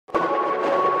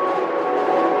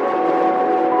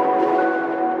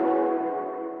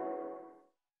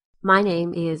My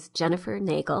name is Jennifer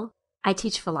Nagel. I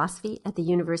teach philosophy at the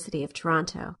University of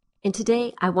Toronto, and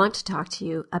today I want to talk to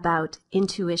you about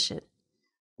intuition.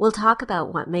 We'll talk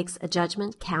about what makes a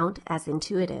judgment count as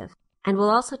intuitive, and we'll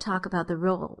also talk about the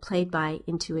role played by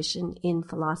intuition in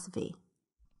philosophy.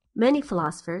 Many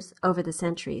philosophers over the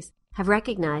centuries have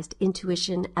recognized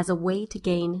intuition as a way to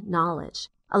gain knowledge,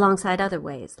 alongside other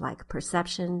ways like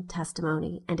perception,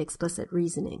 testimony, and explicit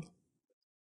reasoning.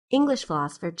 English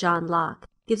philosopher John Locke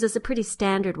gives us a pretty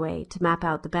standard way to map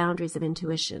out the boundaries of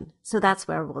intuition, so that's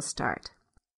where we'll start.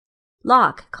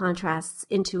 Locke contrasts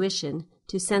intuition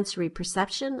to sensory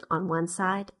perception on one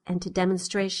side and to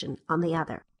demonstration on the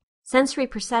other. Sensory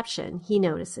perception, he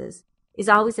notices, is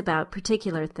always about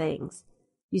particular things.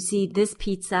 You see this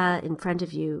pizza in front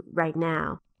of you right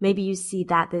now. Maybe you see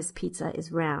that this pizza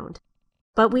is round.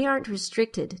 But we aren't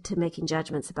restricted to making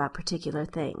judgments about particular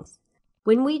things.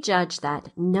 When we judge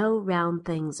that no round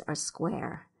things are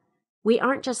square, we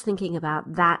aren't just thinking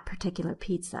about that particular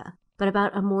pizza, but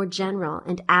about a more general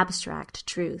and abstract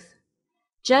truth.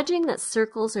 Judging that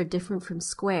circles are different from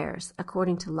squares,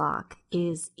 according to Locke,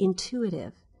 is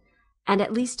intuitive. And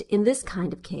at least in this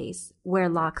kind of case, where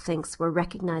Locke thinks we're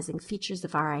recognizing features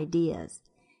of our ideas,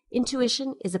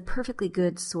 intuition is a perfectly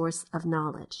good source of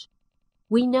knowledge.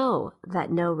 We know that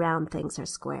no round things are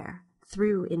square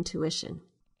through intuition.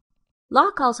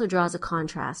 Locke also draws a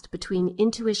contrast between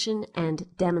intuition and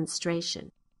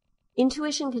demonstration.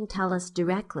 Intuition can tell us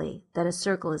directly that a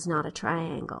circle is not a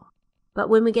triangle, but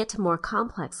when we get to more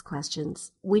complex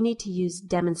questions, we need to use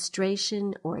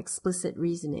demonstration or explicit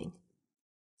reasoning.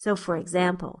 So, for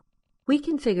example, we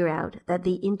can figure out that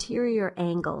the interior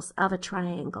angles of a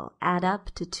triangle add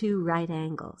up to 2 right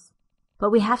angles, but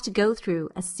we have to go through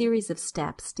a series of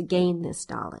steps to gain this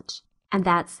knowledge, and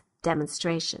that's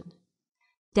demonstration.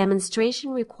 Demonstration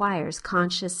requires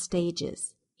conscious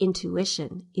stages.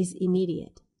 Intuition is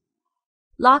immediate.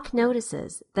 Locke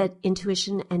notices that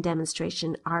intuition and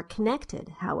demonstration are connected,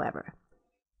 however.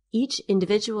 Each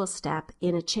individual step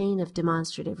in a chain of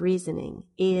demonstrative reasoning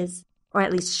is, or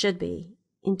at least should be,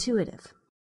 intuitive.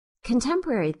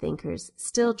 Contemporary thinkers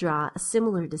still draw a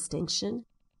similar distinction,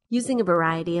 using a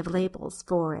variety of labels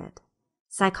for it.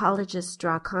 Psychologists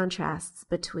draw contrasts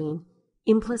between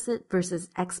implicit versus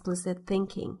explicit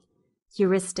thinking,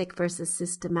 heuristic versus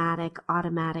systematic,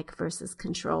 automatic versus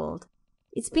controlled.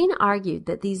 It's been argued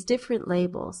that these different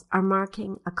labels are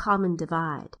marking a common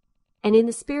divide, and in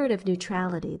the spirit of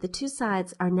neutrality, the two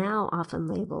sides are now often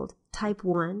labeled Type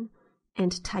 1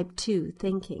 and Type 2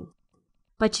 thinking.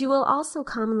 But you will also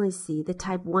commonly see the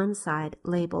Type 1 side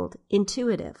labeled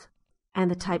intuitive and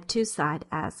the Type 2 side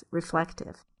as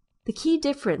reflective. The key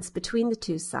difference between the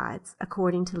two sides,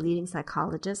 according to leading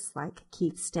psychologists like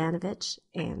Keith Stanovich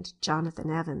and Jonathan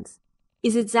Evans,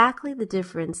 is exactly the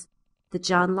difference that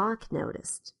John Locke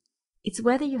noticed. It's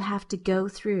whether you have to go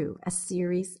through a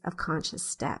series of conscious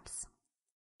steps.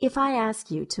 If I ask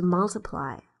you to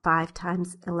multiply 5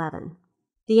 times 11,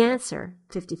 the answer,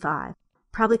 55,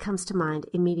 probably comes to mind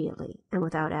immediately and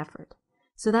without effort.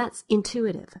 So that's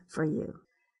intuitive for you.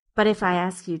 But if I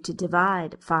ask you to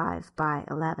divide 5 by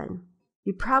 11,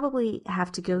 you probably have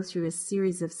to go through a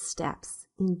series of steps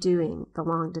in doing the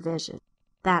long division.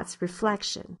 That's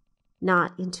reflection,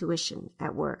 not intuition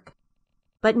at work.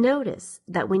 But notice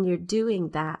that when you're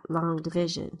doing that long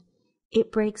division,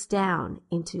 it breaks down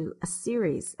into a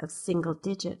series of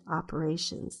single-digit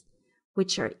operations,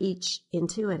 which are each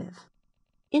intuitive.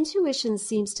 Intuition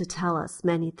seems to tell us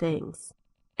many things,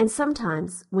 and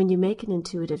sometimes when you make an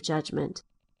intuitive judgment,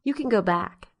 you can go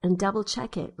back and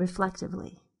double-check it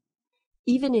reflectively.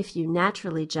 Even if you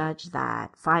naturally judge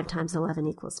that 5 times 11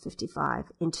 equals 55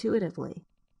 intuitively,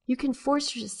 you can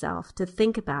force yourself to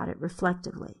think about it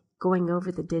reflectively, going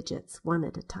over the digits one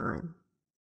at a time.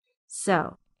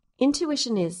 So,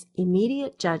 intuition is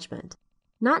immediate judgment,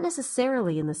 not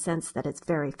necessarily in the sense that it's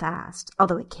very fast,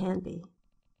 although it can be,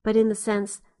 but in the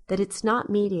sense that it's not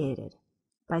mediated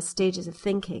by stages of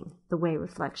thinking the way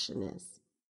reflection is.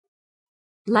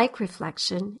 Like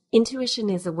reflection, intuition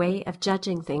is a way of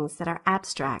judging things that are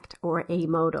abstract or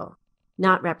amodal,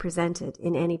 not represented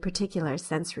in any particular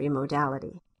sensory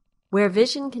modality. Where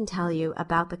vision can tell you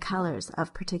about the colors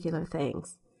of particular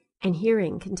things, and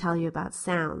hearing can tell you about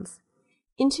sounds,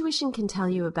 intuition can tell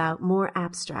you about more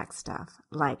abstract stuff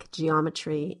like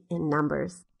geometry and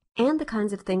numbers, and the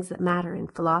kinds of things that matter in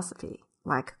philosophy,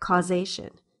 like causation,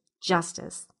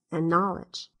 justice, and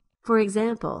knowledge. For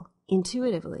example,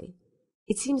 intuitively,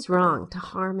 it seems wrong to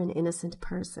harm an innocent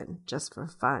person just for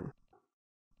fun.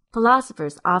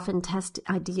 Philosophers often test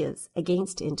ideas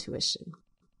against intuition.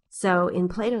 So in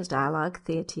Plato's dialogue,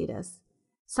 Theaetetus,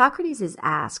 Socrates is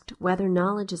asked whether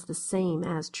knowledge is the same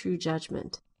as true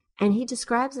judgment, and he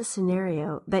describes a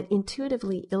scenario that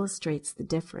intuitively illustrates the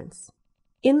difference.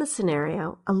 In the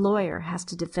scenario, a lawyer has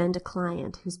to defend a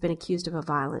client who's been accused of a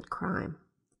violent crime.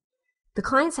 The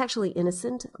client's actually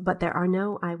innocent, but there are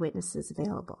no eyewitnesses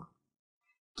available.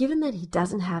 Given that he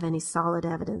doesn't have any solid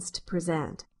evidence to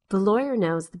present, the lawyer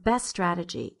knows the best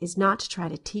strategy is not to try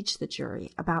to teach the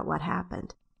jury about what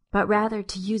happened, but rather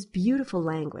to use beautiful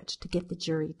language to get the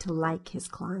jury to like his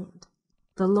client.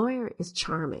 The lawyer is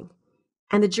charming,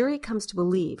 and the jury comes to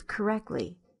believe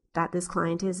correctly that this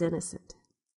client is innocent.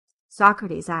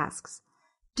 Socrates asks,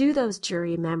 do those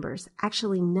jury members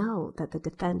actually know that the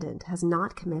defendant has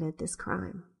not committed this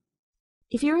crime?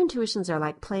 If your intuitions are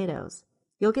like Plato's,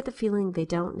 you'll get the feeling they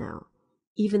don't know,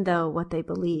 even though what they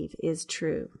believe is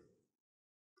true.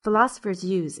 Philosophers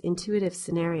use intuitive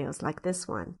scenarios like this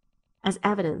one as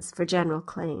evidence for general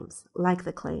claims, like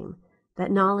the claim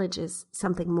that knowledge is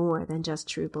something more than just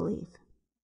true belief.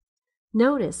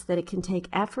 Notice that it can take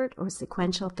effort or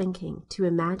sequential thinking to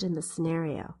imagine the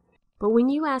scenario, but when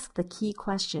you ask the key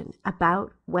question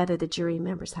about whether the jury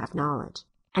members have knowledge,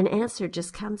 an answer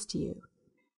just comes to you,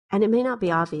 and it may not be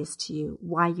obvious to you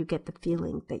why you get the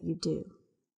feeling that you do.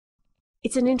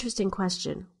 It's an interesting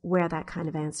question where that kind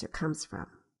of answer comes from.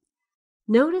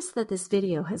 Notice that this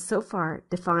video has so far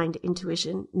defined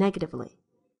intuition negatively.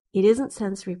 It isn't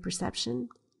sensory perception,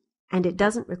 and it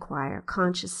doesn't require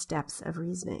conscious steps of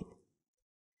reasoning.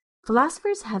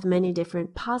 Philosophers have many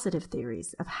different positive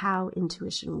theories of how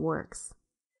intuition works.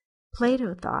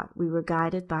 Plato thought we were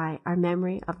guided by our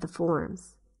memory of the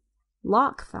forms.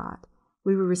 Locke thought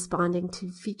we were responding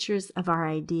to features of our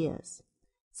ideas.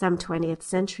 Some 20th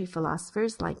century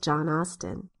philosophers, like John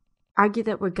Austin, argue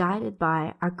that we're guided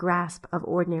by our grasp of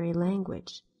ordinary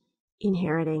language,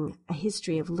 inheriting a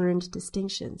history of learned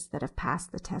distinctions that have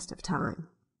passed the test of time.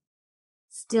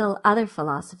 Still, other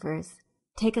philosophers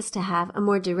take us to have a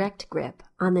more direct grip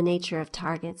on the nature of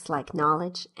targets like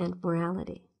knowledge and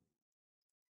morality.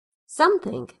 Some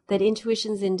think that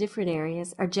intuitions in different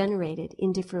areas are generated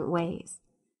in different ways.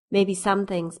 Maybe some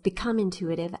things become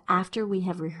intuitive after we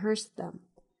have rehearsed them.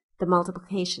 The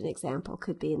multiplication example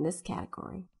could be in this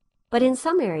category. But in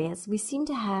some areas, we seem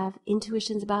to have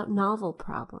intuitions about novel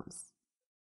problems.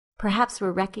 Perhaps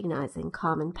we're recognizing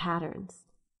common patterns.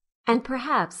 And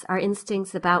perhaps our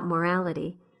instincts about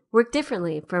morality work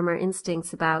differently from our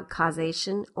instincts about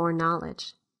causation or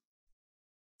knowledge.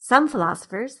 Some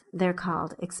philosophers, they're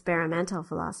called experimental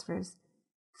philosophers,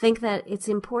 think that it's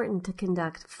important to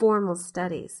conduct formal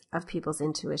studies of people's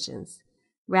intuitions,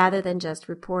 rather than just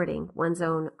reporting one's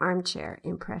own armchair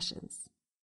impressions.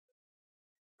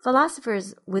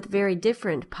 Philosophers with very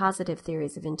different positive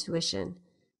theories of intuition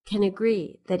can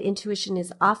agree that intuition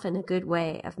is often a good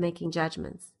way of making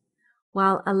judgments,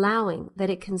 while allowing that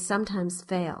it can sometimes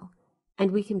fail and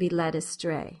we can be led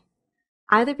astray,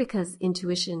 either because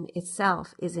intuition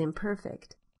itself is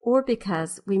imperfect or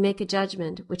because we make a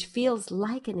judgment which feels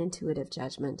like an intuitive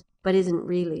judgment but isn't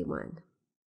really one.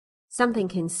 Something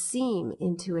can seem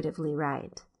intuitively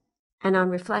right, and on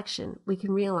reflection we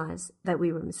can realize that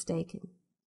we were mistaken.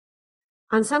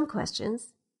 On some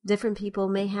questions, different people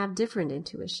may have different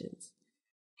intuitions,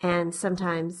 and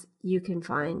sometimes you can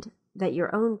find that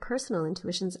your own personal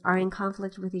intuitions are in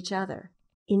conflict with each other.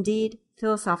 Indeed,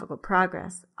 philosophical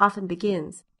progress often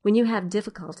begins when you have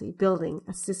difficulty building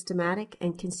a systematic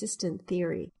and consistent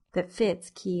theory that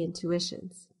fits key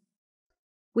intuitions.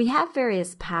 We have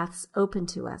various paths open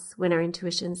to us when our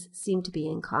intuitions seem to be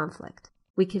in conflict.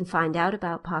 We can find out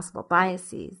about possible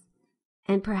biases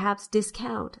and perhaps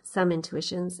discount some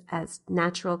intuitions as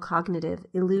natural cognitive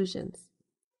illusions.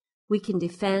 We can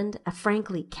defend a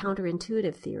frankly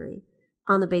counterintuitive theory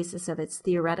on the basis of its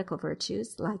theoretical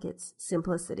virtues, like its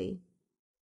simplicity.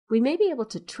 We may be able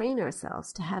to train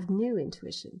ourselves to have new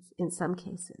intuitions in some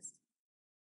cases.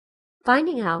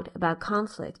 Finding out about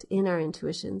conflict in our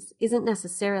intuitions isn't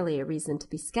necessarily a reason to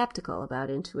be skeptical about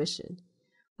intuition.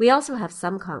 We also have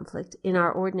some conflict in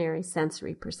our ordinary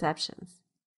sensory perceptions.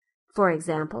 For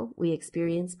example, we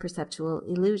experience perceptual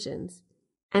illusions,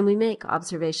 and we make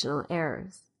observational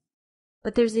errors.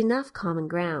 But there's enough common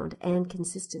ground and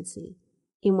consistency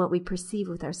in what we perceive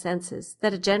with our senses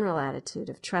that a general attitude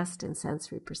of trust in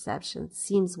sensory perception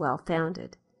seems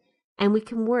well-founded, and we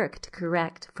can work to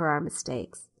correct for our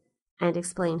mistakes and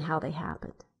explain how they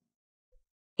happened.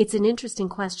 It's an interesting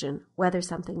question whether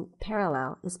something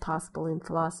parallel is possible in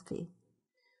philosophy.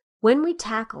 When we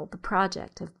tackle the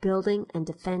project of building and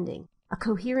defending a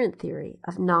coherent theory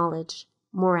of knowledge,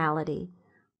 morality,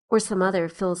 or some other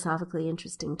philosophically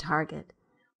interesting target,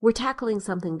 we're tackling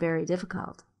something very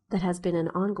difficult, that has been an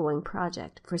ongoing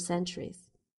project for centuries.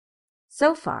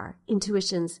 So far,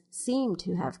 intuitions seem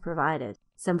to have provided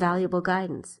some valuable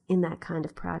guidance in that kind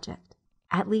of project.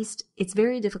 At least, it's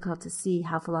very difficult to see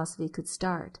how philosophy could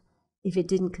start if it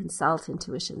didn't consult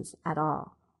intuitions at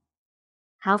all.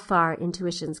 How far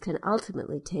intuitions can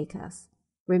ultimately take us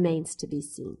remains to be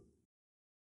seen.